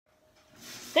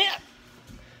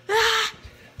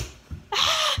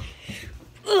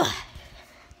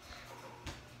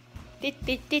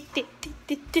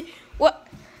What?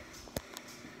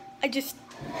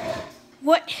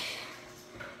 What?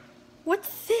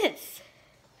 What's this?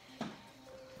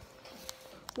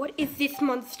 What is this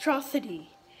monstrosity?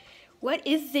 What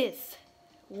is this?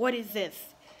 What is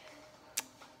this?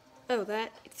 Oh,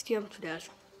 it's Geometry Dash.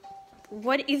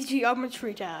 What is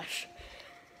Geometry Dash?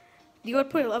 Do you want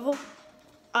to play a level?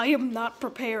 I am not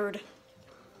prepared.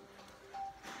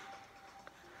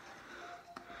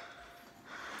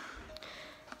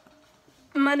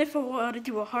 Mind if I want to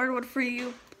do a hard one for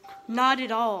you? Not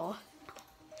at all.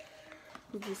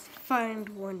 We'll just find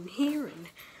one here and...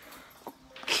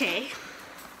 Okay.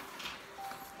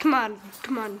 Come on,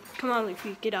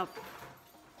 Leafy, get up.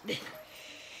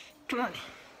 Come on.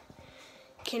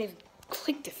 Can't even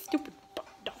click this stupid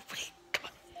button. No, wait, come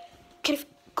on. Can't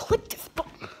even click this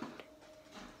button.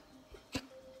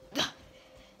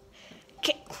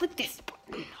 Can't click this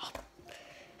button.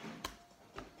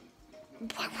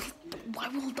 Why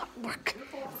will that work?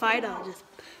 Fine,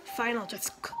 I'll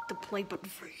just click the play button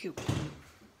for you.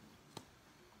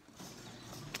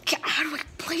 How do I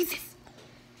play this?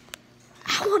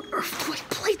 How on earth do I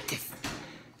play this?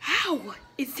 How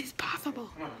is this possible?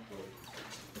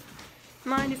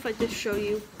 Mind if I just show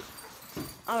you?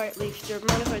 Alright, Leafster,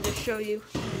 mind if I just show you?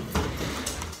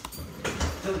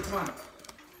 Come on.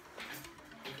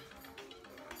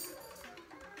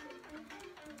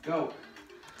 Go.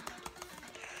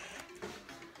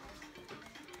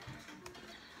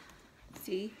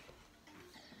 See?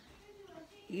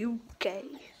 You gay.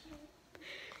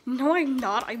 No, I'm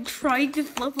not. I'm trying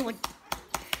this level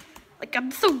like I'm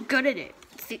so good at it.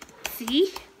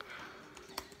 See?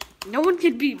 No one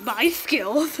can beat my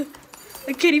skills.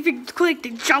 I can't even click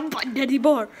the jump button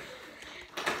anymore.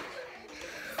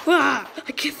 Ah,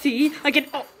 I can see.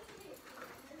 Oh.